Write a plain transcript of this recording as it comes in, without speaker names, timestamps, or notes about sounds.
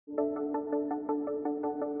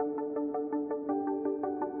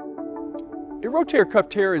A rotator cuff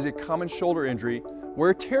tear is a common shoulder injury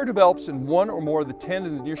where a tear develops in one or more of the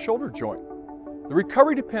tendons in your shoulder joint. The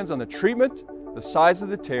recovery depends on the treatment, the size of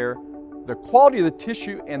the tear, the quality of the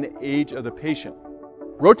tissue, and the age of the patient.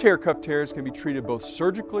 Rotator cuff tears can be treated both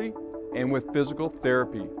surgically and with physical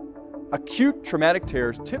therapy. Acute traumatic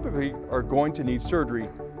tears typically are going to need surgery.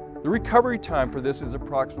 The recovery time for this is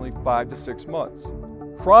approximately 5 to 6 months.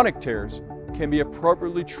 Chronic tears can be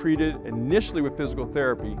appropriately treated initially with physical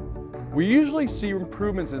therapy. We usually see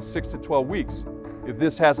improvements in 6 to 12 weeks. If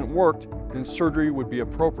this hasn't worked, then surgery would be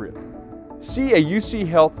appropriate. See a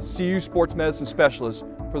UCHealth CU sports medicine specialist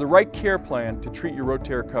for the right care plan to treat your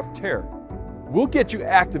rotator cuff tear. We'll get you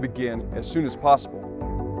active again as soon as possible.